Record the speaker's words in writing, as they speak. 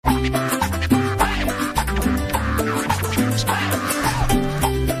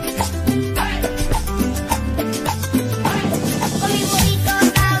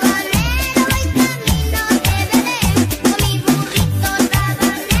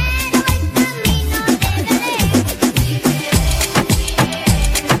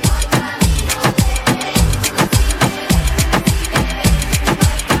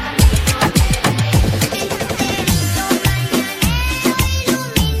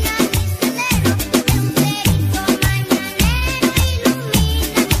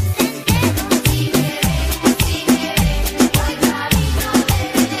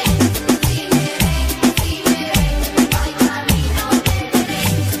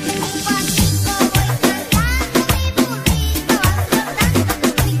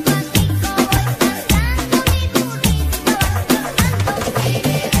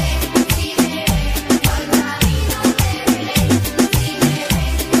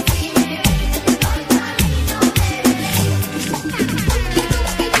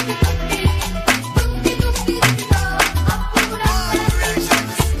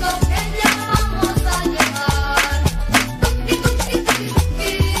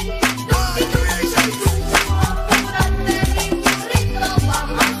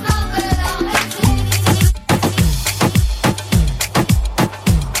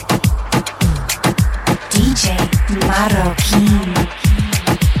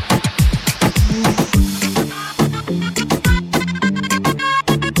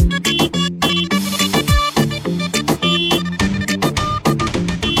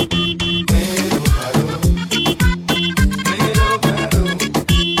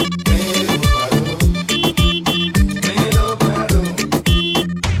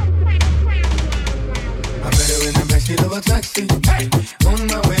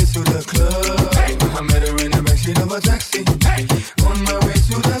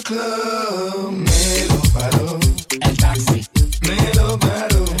club. Me lo paró. El taxi. Me lo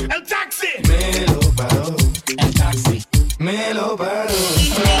paró. El taxi. Me lo paró. El taxi. Me lo paró.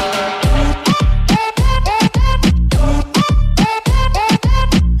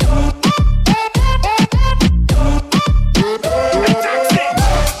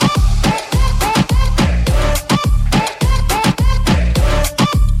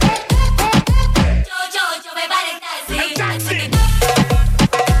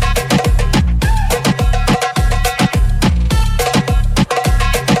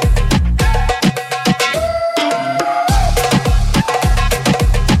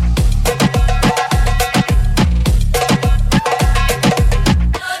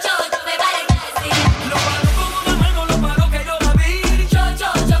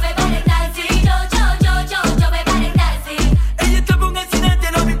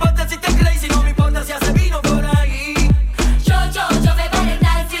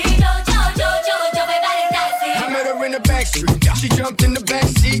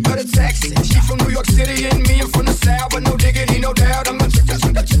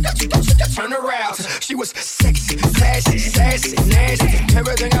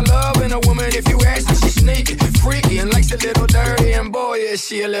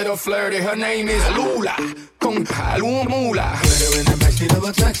 She a little flirty, her name is Lula, con Alumula. I met her in the backseat of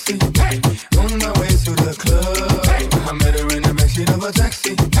a taxi, hey, on my way to the club. Hey, I met her in the backseat of a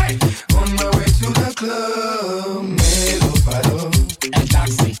taxi, hey, on my way to the club. Me lo paró, el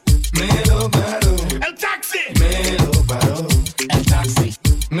taxi. Me lo paró, el taxi. Me lo paró, el taxi.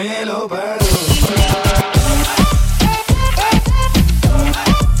 Me lo paró.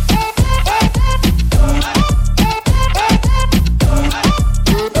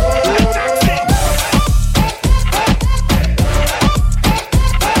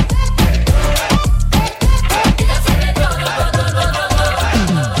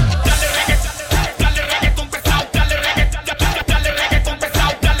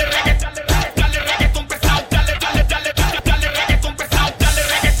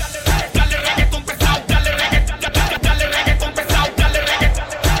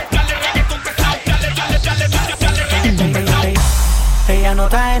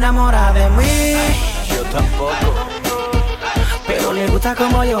 Enamorada de mí, yo tampoco, pero le gusta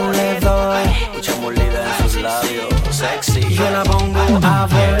como yo le doy. Mucha molida en sus labios, sexy. Yo la pongo a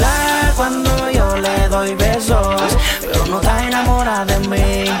volar cuando yo le doy besos, pero no está enamorada de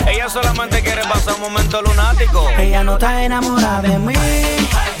mí. Ella solamente quiere pasar un momento lunático. Ella no está enamorada de mí.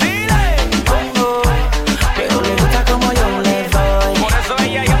 Dile, pongo, pero le gusta como yo le doy. Por eso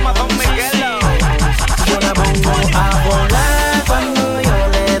ella llama a Don Miguelo. Yo la pongo a volar cuando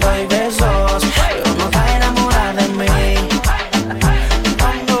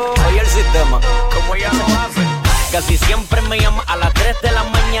como ella lo hace. Casi siempre me llama a las 3 de la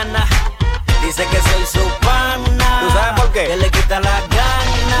mañana. Dice que soy su pana. ¿Tú sabes por qué? Que le quita las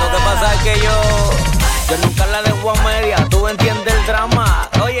ganas. Lo que pasa es que yo nunca la dejo a media. Tú entiendes el drama.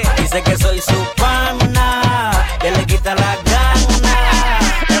 Oye, dice que soy su pana. Que le quita las ganas.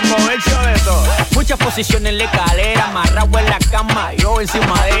 Hemos hecho de todo. Muchas posiciones en la escalera, amarrado en la cama, yo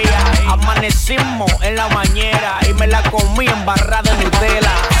encima de ella. Amanecimos en la bañera y me la comí en barra de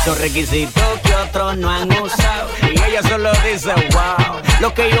Nutella. Son requisitos que otros no han usado y ella solo dice wow.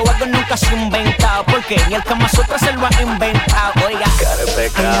 Lo que yo hago nunca se ha inventado, porque ni el Kama Sutra se lo ha inventado. Oiga, cara de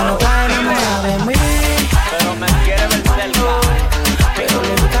pecado. Ella no está enamorada de mí, pero me quiere ver cerca. Pero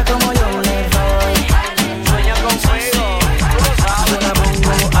le gusta como yo le doy. Sueña conmigo, tú lo sabes. Yo la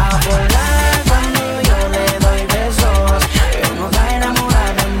pongo a volar cuando yo le doy besos, pero no está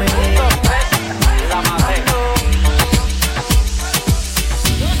enamorada de mí. La maté.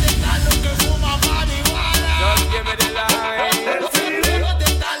 ¿Dónde están los que fuman marihuana? Just give me the light. ¿Dónde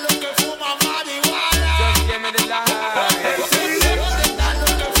están los que fuman marihuana? Just give me the light. ¿Dónde están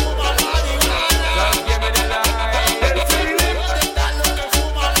los que fuman marihuana? Just give me the light. ¿Dónde están los que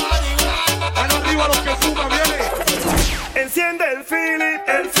fuman marihuana? Mano arriba los que fuman, viene. Enciende el Philip,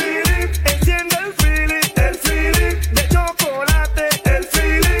 enciende el Philip de chocolate, el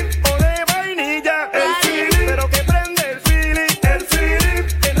Philip o de vainilla, el Philip, pero que prende el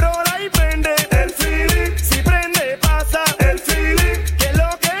Philip, enrola y prende el Philip, si prende pasa el Philip, ¿qué es lo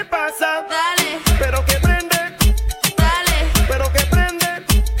que pasa? Dale, Pero que prende, dale, pero que prende,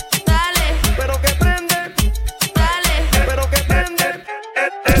 dale, pero que prende, dale. pero que prende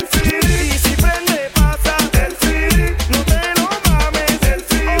el Philip, y si prende pasa el Philip, no te lo mames el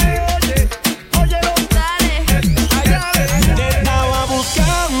Philip, óyelo, Dale, allá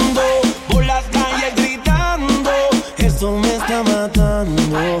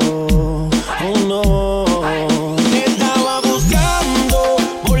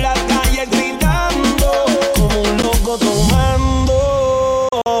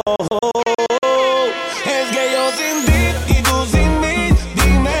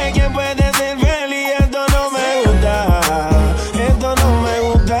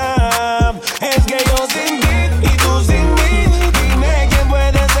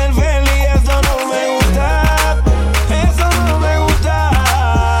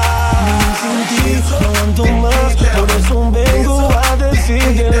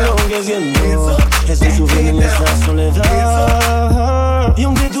diciendo, estoy sufriendo en esta soledad. Y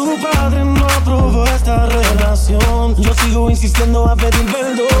aunque tu padre no aprobó esta relación, yo sigo insistiendo a pedir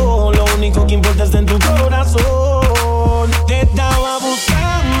perdón. Lo único que importa está en tu corazón. Te estaba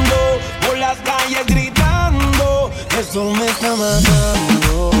buscando por las calles gritando, esto me está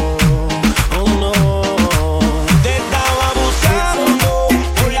matando. Oh no. Te estaba buscando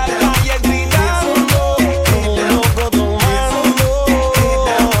por las calles gritando, como un loco tomando.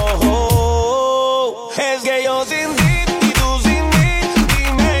 Es que yo sin ti y tú sin mí,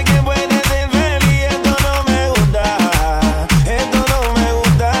 dime que puedes ser feliz. Esto no me gusta, esto no me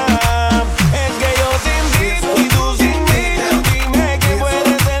gusta. Es que yo sin ti y tú sin mí, dime que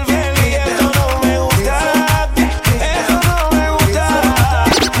puedes ser feliz. Esto no me gusta, esto no me gusta.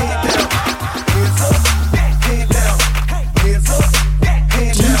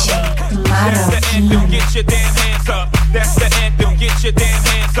 That's the anthem, get your damn hands up. That's the anthem, get your damn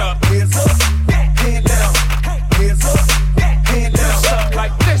hands up.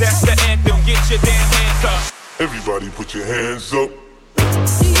 Like this. That's the anthem, get your damn hands up. Everybody put your hands up.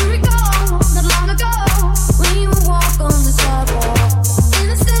 Do you recall not long ago when you would walk on the sidewalk?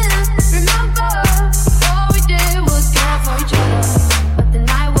 Innocent, remember all we did was care for each other. But the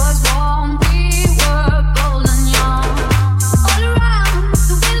night was warm, we were bold and young. All around,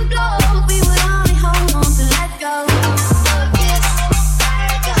 the wind blows, we would only hold on to let go. Love is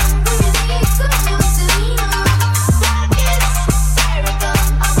America, when you need someone to lean on. Love is America,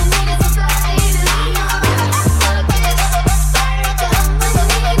 all we need is somebody to lean on. Love is America, when you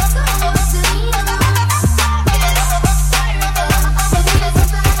need someone to lean on. Love is America, all we need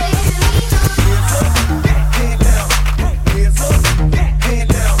is somebody to lean on.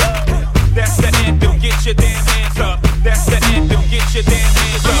 That's the anthem, get your damn hands up. That's the anthem, get your damn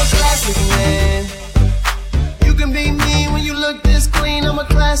hands I'm a up. classic man. You can be mean when you look this clean. I'm a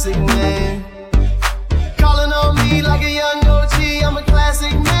classic man. Calling on me like a young OG. I'm a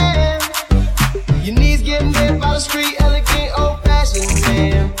classic man. Your knees getting bent by the street, elegant, old-fashioned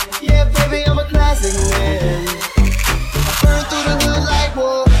man. Yeah, baby, I'm a classic man. I burn through the hood like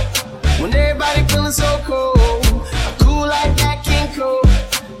whoa. When everybody feeling so cold, I'm cool like that King Cole.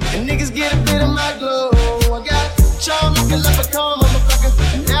 And niggas get a bit of my glow. I got charm like a leprechaun, motherfucker.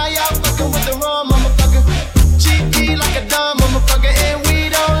 Now y'all fucking with the wrong motherfucker. GP like a dumb motherfucker. And we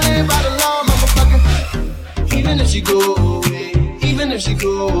don't live by the law, motherfucker. Even if she go away, even if she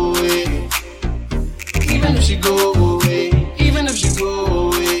go away, even if she go away, even if she go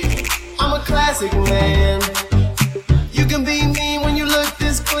away, I'm a classic man. You can be mean when you look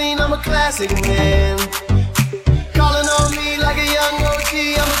this clean. I'm a classic man. Calling on me like a young OG.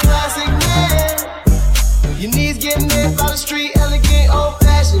 I'm a classic man. Your knees getting hit by the street, elegant,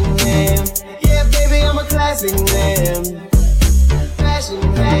 old-fashioned man. Yeah, baby, I'm a classic man. Fashion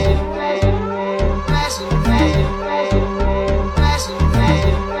man, fashion man, fashion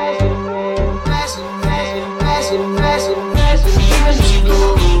man, fashion man, fashion, fashion, fashion. Even if she go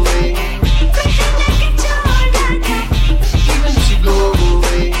away, even if she go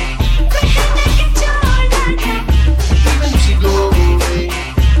away, even if she go away,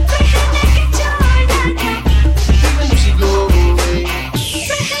 even if she go away.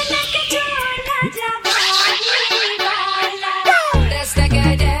 Desde que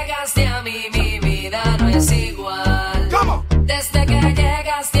llegaste a mí, mi vida no es igual. Desde que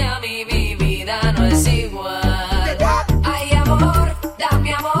llegaste a mí, mi vida no es igual. Ay, amor,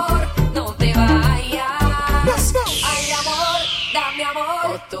 dame amor, no te vayas. Ay, amor, dame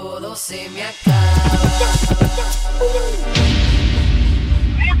amor, o todo se me acaba.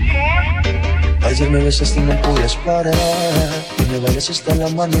 Ayer me besaste y no podías parar, y me bailas hasta el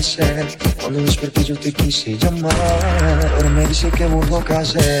amanecer. Cuando desperté yo te quise llamar. Ahora me dice que vuelvo a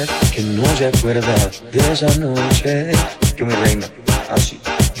hacer, que no se acuerda de esa noche. Que mi reina, así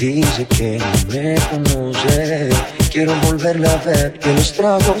dice que no me conoce. Quiero volverla a ver, que los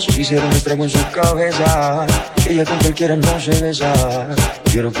tragos hicieron estrago en su cabeza. Que ella con cualquiera no se besa.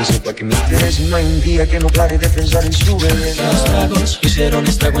 Quiero que sepa que me interesa y no hay un día que no pare de pensar en su belleza. Los tragos hicieron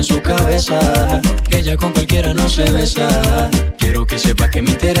estrago en su cabeza. Que ella con cualquiera no se besa. Quiero que sepa que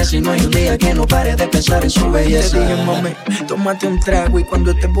me interesa y no hay un día que no pare de pensar en su belleza. Te dije, mami, tómate un trago y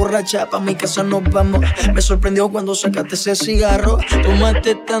cuando estés borracha pa' mi casa nos vamos. Me sorprendió cuando sacaste ese cigarro.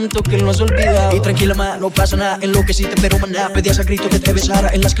 Tomaste tanto que lo has olvidado. Y tranquila, ma, no pasa nada. Enloqueciste pero maná. Pedías a grito que te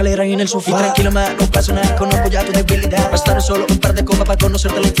besara en la escalera y en el sofá. Y tranquila, ma, no pasa nada. Conozco ya tu debilidad. Bastará solo un par de copas para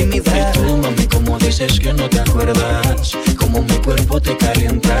conocerte la intimidad. Y tú, mami, como dices que no te acuerdas. Como mi cuerpo te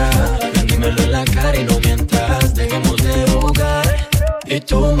calienta. Ven, dímelo en la cara y no mientas. Dejemos de jugar. Y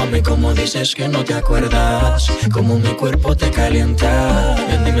tú, mami, como dices que no te acuerdas. Como mi cuerpo te calienta.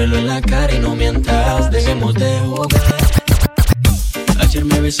 Ven, dímelo Dímelo en la cara y no mientas, dejemos de jugar. Ayer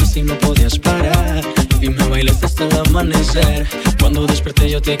me besaste y no podías parar, y me bailaste hasta el amanecer. Cuando desperté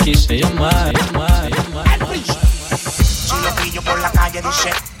yo te quise llamar. Si lo pillo por la calle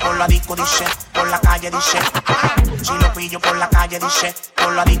dice, por la disco dice, por la calle dice. Si lo pillo por la calle dice,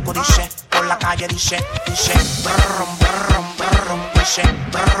 por la disco dice, por la calle dice, dice. Brum, brum, brum, dice,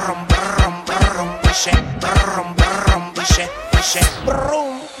 brum, brum, brum, dice, brum, brum, dice, dice.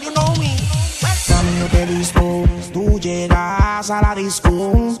 Brum, you know me. Mami, yo te disco, tú llegas a la disco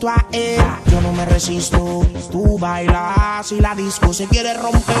junto a él. Yo no me resisto, tú bailas y la disco se quiere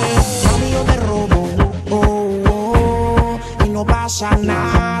romper. Mami, yo te robo, oh, oh, y no pasa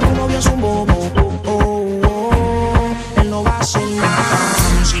nada. Tu novio es un bobo, oh, oh, él no va a hacer nada.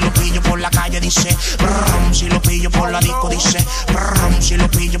 Si lo pillo por la calle dice, brum, si lo pillo por la disco dice, brum, si lo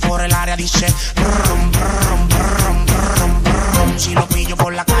pillo por el área dice, brum, brum, brum, brum, brum. Si lo pillo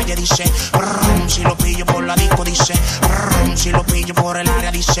por la calle dice, brum, si lo pillo por la disco dice, brum, si lo pillo por el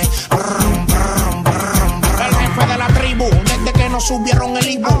área dice, brum, brum, brum. El jefe de la tribu, desde que nos subieron el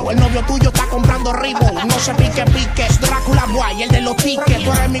Ibu, el novio tuyo está comprando Ribu. No se pique, es Drácula Boy, el de los tickets.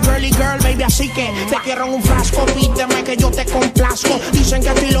 Tú eres mi girly girl, baby, así que te quiero en un frasco. Pídeme que yo te complazco. Dicen que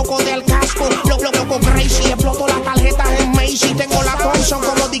estoy loco del casco, loco crazy. Exploto las tarjetas en Macy. Tengo la Thompson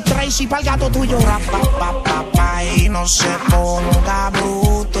como Dick Tracy. Pa'l gato tuyo, pa, y no se ponga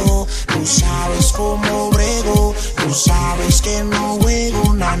bruto. Tú sabes cómo brego, tú sabes que no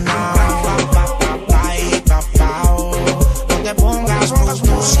juego, na. No te pongas bruto,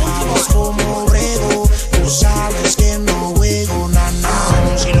 tú sabes cómo brego, tú sabes que no juego, na.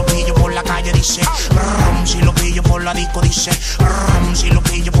 Si lo pillo por la calle dice, brum, si lo pillo por la disco dice, brum, si lo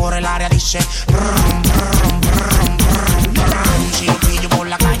pillo por el área dice, brum, brum, brum, brum, brum. Si lo pillo por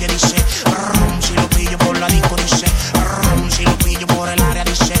la calle dice, brum, si lo pillo por la disco dice, brum, si lo pillo por el área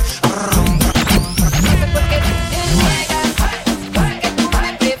dice, brum, brum.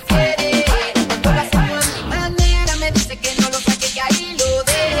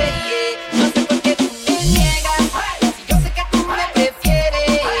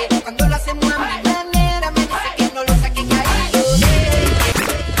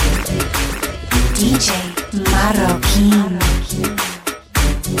 DJ Marroquín.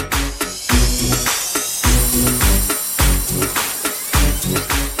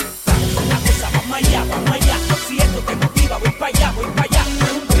 Vamos allá, si esto te motiva, voy para allá,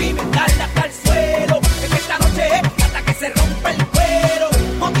 es un crimen, darle hasta el suelo, es que esta noche es hasta que se rompe el cuero,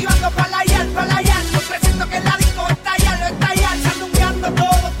 motivando para allá, yo presento que la disco está allá, sandungueando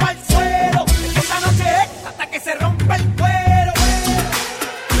todo para el suelo, es que esta noche es hasta que se rompe el cuero.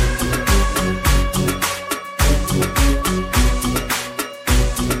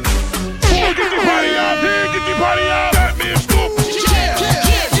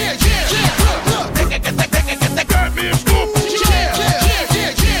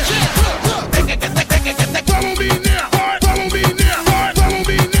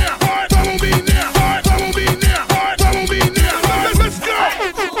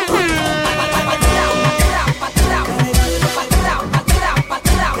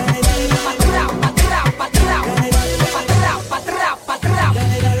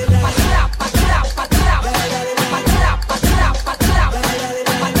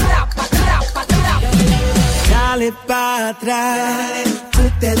 para atrás.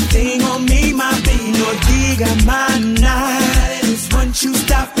 Put that thing on me, mami, no diga más nada. Cause once you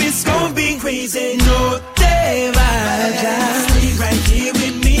stop, it's gonna be crazy. No te vayas. Stay right here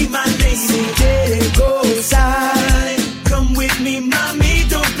with me, my lady. Si quieres gozar, come with me, mami,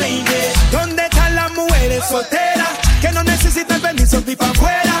 don't play it. ¿Dónde están las mujeres solteras que no necesitan permiso ni pa'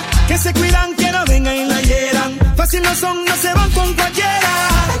 afuera? Que se cuidan, que no vengan y la hieran. Fácil no son, no se van con cualquiera.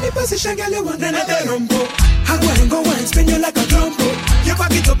 Any position, girl, you want, then I te rompo. I go and spin you like a trompo. You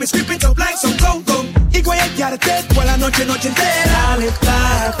back it up, me script it up like some con-con. Y voy a guiarte toda la noche entera. Dale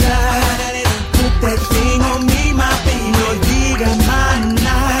pa' atrás. Put that thing on me, mami, no diga más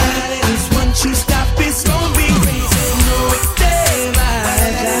nada. Cause once you stop, it's gonna be crazy. No te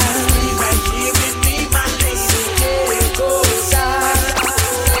vayas. Stay right here with me, my lady. Quiero gozar.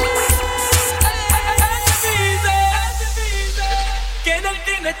 Que en el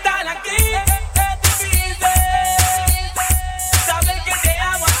fin están aquí.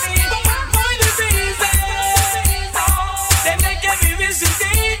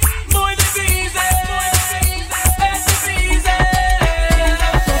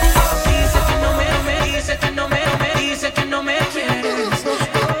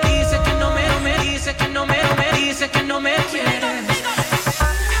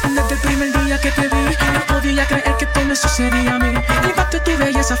 Creer que todo eso sería a mí. El impacto de tu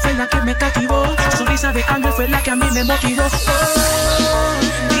belleza esa fue la que me cativó. Su risa de ángel fue la que a mí me motivó. Oh,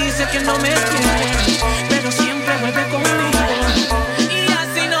 dice que no me quiere, pero siempre vuelve conmigo. Y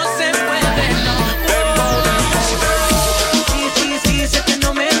así no se puede, no. Dice que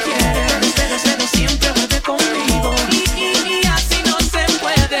no me quiere, pero siempre vuelve conmigo. Y así no se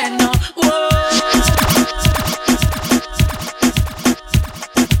puede, no.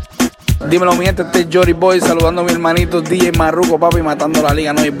 Dímelo, mi gente, este es Jory Boy saludando a mi hermanito DJ Marruco, papi, matando la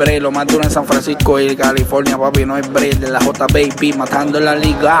liga, no hay break. Lo más duro en San Francisco y California, papi, no hay break. De la JBP, matando la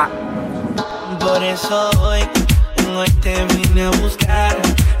liga. Por eso hoy te vine a buscar.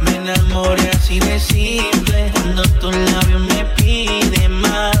 Me enamoré así de simple, cuando tus labios me piden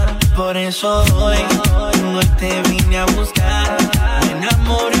más. Por eso hoy te vine a buscar. Me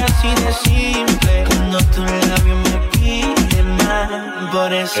enamoré así de simple, cuando tus labios me piden más.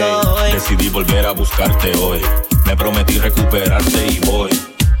 Por eso hoy decidí volver a buscarte hoy. Me prometí recuperarte y voy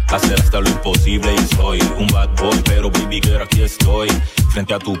a hacer hasta lo imposible y soy un bad boy, pero baby girl, aquí estoy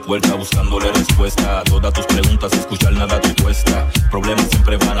frente a tu puerta buscándole respuesta a todas tus preguntas. Escuchar nada te cuesta. Problemas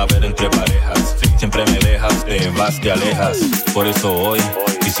siempre van a haber entre parejas. Siempre me dejas, te vas, te alejas. Por eso hoy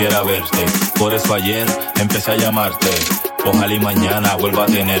quisiera verte. Por eso ayer empecé a llamarte. Ojalá y mañana vuelva a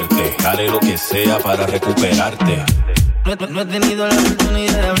tenerte. Haré lo que sea para recuperarte. No he tenido la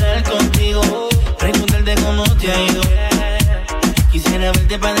oportunidad de hablar contigo, preguntarte cómo te ha ido. Quisiera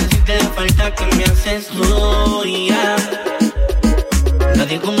verte para decirte la falta que me haces tú, yeah.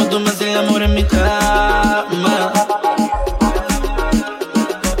 Nadie como tú me hace el amor en mi cama.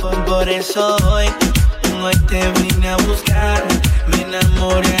 Por eso hoy te vine a buscar. Me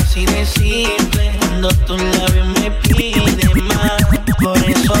enamoré así de simple, cuando tus labios me piden más. Por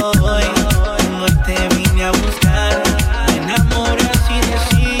eso hoy te vine a buscar. Me enamoré así de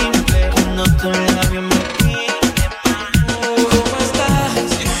simple, cuando tus labios me piden más. ¿Cómo estás?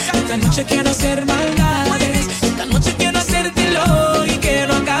 Esta noche quiero hacer maldades. Esta noche quiero hacértelo y que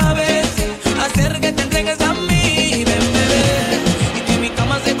no acabes. Hacer que te entregues a mí, bebé. Y que mi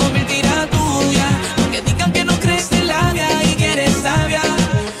cama se convertirá tuya. Aunque digan que no crees en la vida y que eres sabia,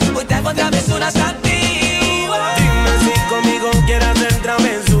 hoy te hago travesuras a ti. Dime si conmigo quieres hacer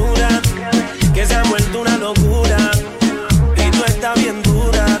travesura, que se ha vuelto una locura. Y tú estás bien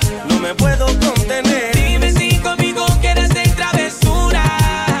dura, no me puedo contener. Dime si conmigo quieres hacer travesura,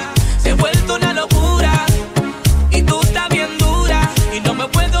 se ha vuelto una locura. Y tú estás bien dura y no me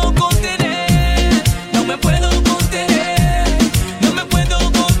puedo contener. No me puedo contener. No me puedo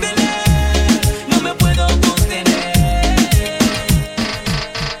contener. No me puedo contener.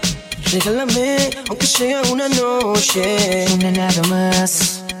 Regálame, aunque sea una noche, una nada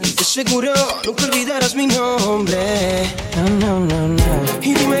más. Y de seguro nunca olvidarás mi nombre. No.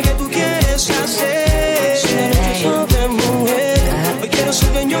 Y dime qué tú quieres hacer. Si la noche es sobre mujer, hoy quiero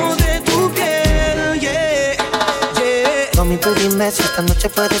ser dueño de tu piel, yeah. Mami, tú dime si esta noche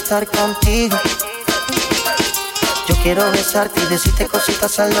puedo estar contigo. Yo quiero besarte y decirte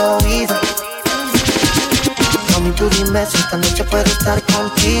cositas al oído. Mami, tú dime si esta noche puedo estar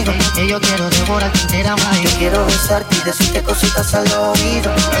contigo. Que yo quiero devorarte entera, yo quiero besarte y decirte cositas al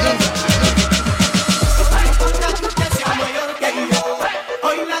oído.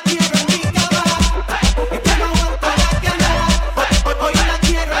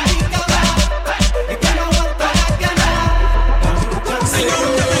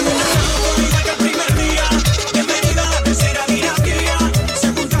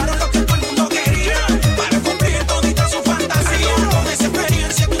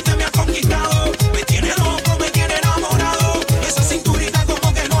 Me tiene loco, me tiene enamorado. Esa cinturita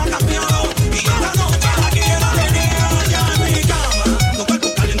como que no ha cambiado.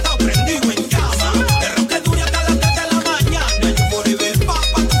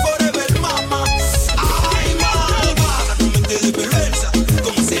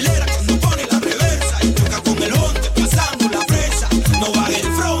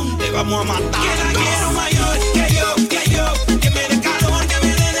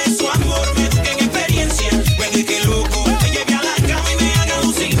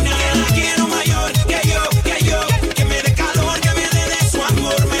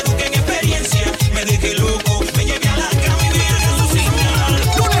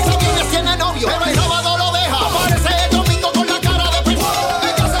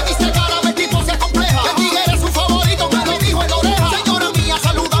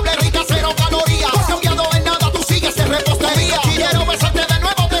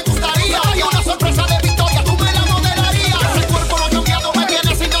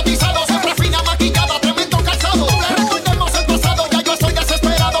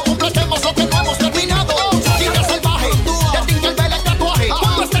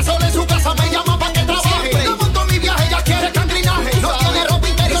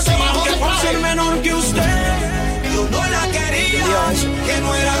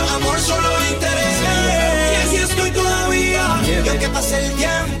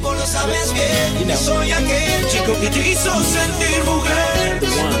 sabes bien, soy aquel chico que te hizo sentir mujer,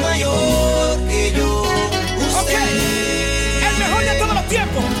 mayor que yo. El mejor de todos los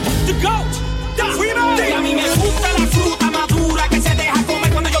tiempos, The GOAT, y a mí me gusta la fruta madura que se deja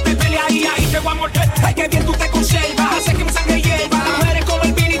comer cuando yo te pelea y ahí te voy a morder. Ay, que bien tú te conservas, hace que mi sangre hierva. Tú eres como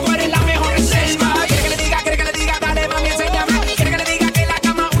el vino y tú eres la mejor reserva. ¿Quiere que le diga? Dale, mami, enséñame. ¿Quiere que le diga que la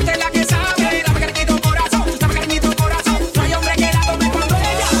cama usted es la que sabe? Dame cariñito corazón, no hay hombre que la tome cuando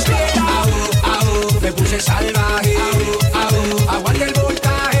ella aprieta. Me puse salvaje, aguante el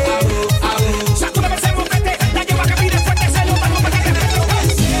voltaje. Sacúdeme ese mofete, la lleva que pide fuerte, se lo tengo para que te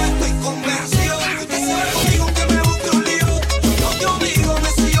Estoy convencido, conmigo que me busque un lío. Yo no te obligo,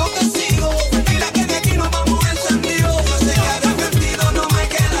 me sigo, te sigo. Mira que de aquí nos vamos encendidos. Yo sé que arrepentido no me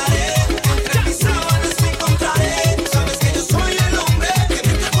quedaré. Entre mis sábanas me encontraré. Sabes que yo soy el hombre que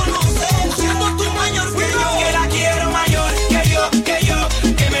bien te conoce. Siendo tú mayor que yo. Que la quiero mayor que yo.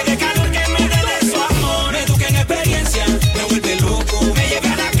 Que me dé calor, que me dé de su amor. Me eduque en experiencia, me vuelve loco. Me lleve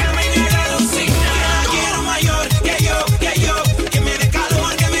a la cama y me haga alucinar. La quiero mayor que yo. Que me dé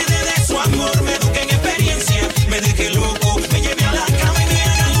calor, que me dé de su amor. Me eduque en experiencia, me deje loco. Me lleve a la cama y me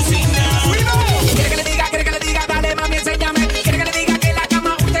haga alucinar. ¿Quiere que le diga? Dale, mami, enséñame. ¿Quiere que le diga que la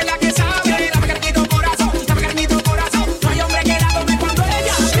cama usted es la que sabe? Dame cariñito corazón, no hay hombre que la tome cuando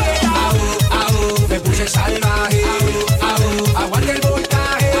ella aprieta. Me puse salvaje, aguante el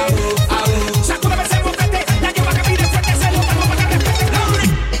voltaje. Sacúdeme ese mofete, la lleva que pide fuerte, se lo tengo para que respete.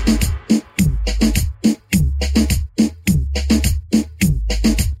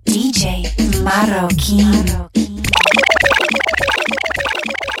 DJ Marroquín.